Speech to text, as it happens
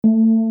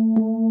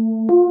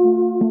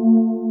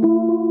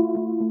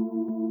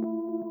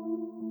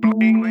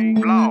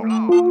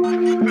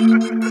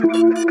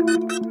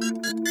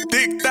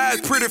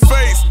pretty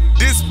face.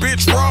 This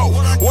bitch roll.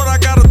 What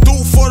I gotta do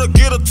for to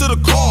get her to the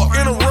car?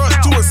 In a rush,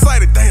 too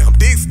excited. Damn,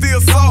 dick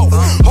still soft.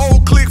 Whole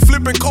clique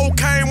flipping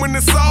cocaine when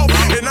it's soft.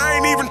 And I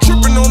ain't even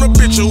tripping on a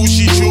bitch who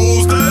she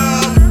choose to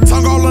love.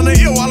 Tongue all on the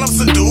ear while I'm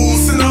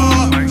seducing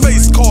her.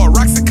 Face card,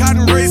 Roxy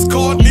Cotton race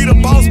card. Need a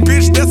boss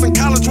bitch that's in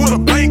college with a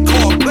bank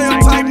card. Player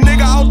type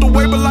nigga out the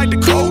way but like the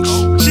coach.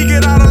 She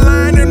get out of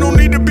line, ain't no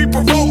need to be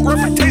provoked.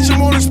 Reputation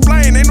won't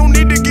explain, ain't no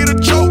need to get a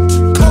joke.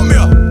 Come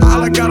here,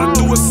 all I gotta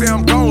do is say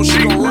I'm gone, she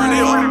gon' run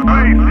it up.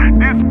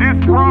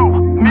 This row,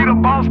 need a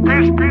boss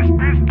bitch, dick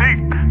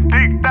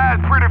thighs,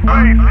 pretty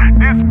face.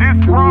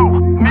 This row,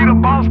 need a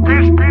boss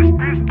bitch,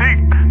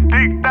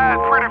 dick thighs,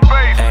 pretty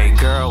face. Hey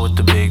girl with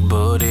the big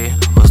booty,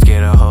 let's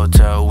get a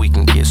hotel, we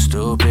can get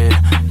stupid.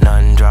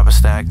 Nothing, drop a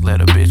stack,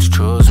 let a bitch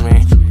choose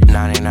me.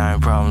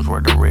 99 problems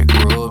worth the Rick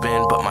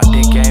Rubin, but my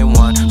dick ain't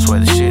one, swear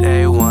the shit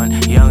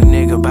A1. Young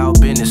nigga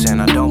about business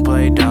and I don't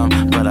play dumb,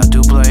 but I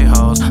do play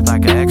hoes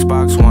like an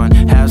Xbox One.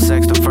 Have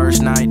sex the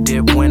first night,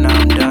 dip when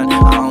I'm done.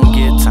 I don't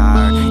get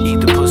tired,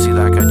 eat the pussy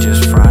like I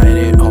just fried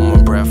it. Hold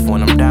my breath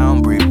when I'm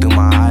down, breathe through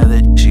my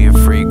eyelid. She a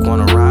freak,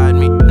 wanna ride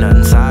me, nothing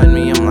inside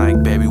me. I'm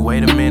like, baby,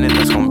 wait a minute,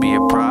 that's gonna be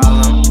a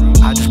problem.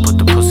 I just put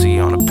the pussy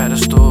on a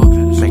pedestal,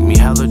 make me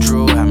hella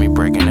drool, have me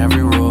breaking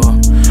every rule.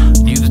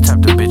 You the type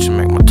of bitch and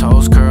make my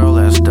toes curl.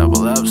 Let's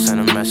double up, send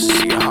a message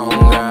to your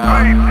homegirl.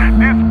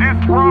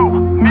 This row,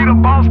 need a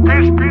boss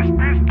bitch,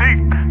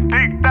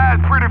 dick thighs,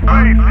 pretty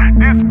face.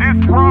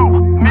 This row,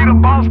 need a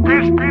boss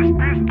bitch,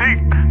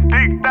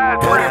 dick thighs,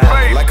 pretty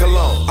face. Like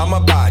cologne,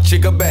 I'ma buy a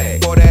chick a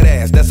bag. For that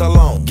ass, that's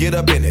alone. Get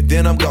up in it,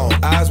 then I'm gone.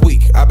 Eyes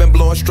weak, I've been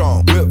blowing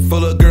strong. Whip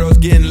full of girls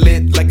getting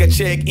lit like a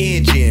check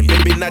engine.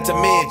 Baby, not to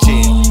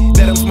mention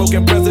that I'm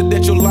smoking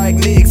presidential like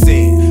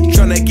Nixon.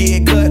 Tryna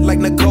get cut like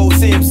Nicole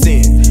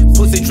Simpson.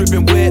 Pussy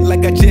dripping wet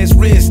like I just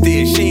rinsed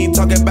it. She ain't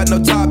talking about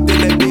no top,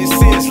 then that bitch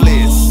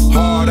senseless.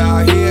 Hard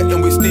out here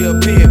and we still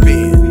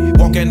pimpin'.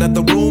 Walking out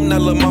the room, now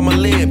lil' mama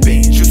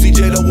limping. Juicy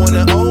J the one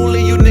and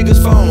only, you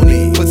niggas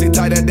phony. Pussy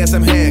tighter than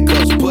some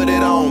handcuffs, put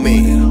it on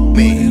me.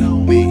 Me.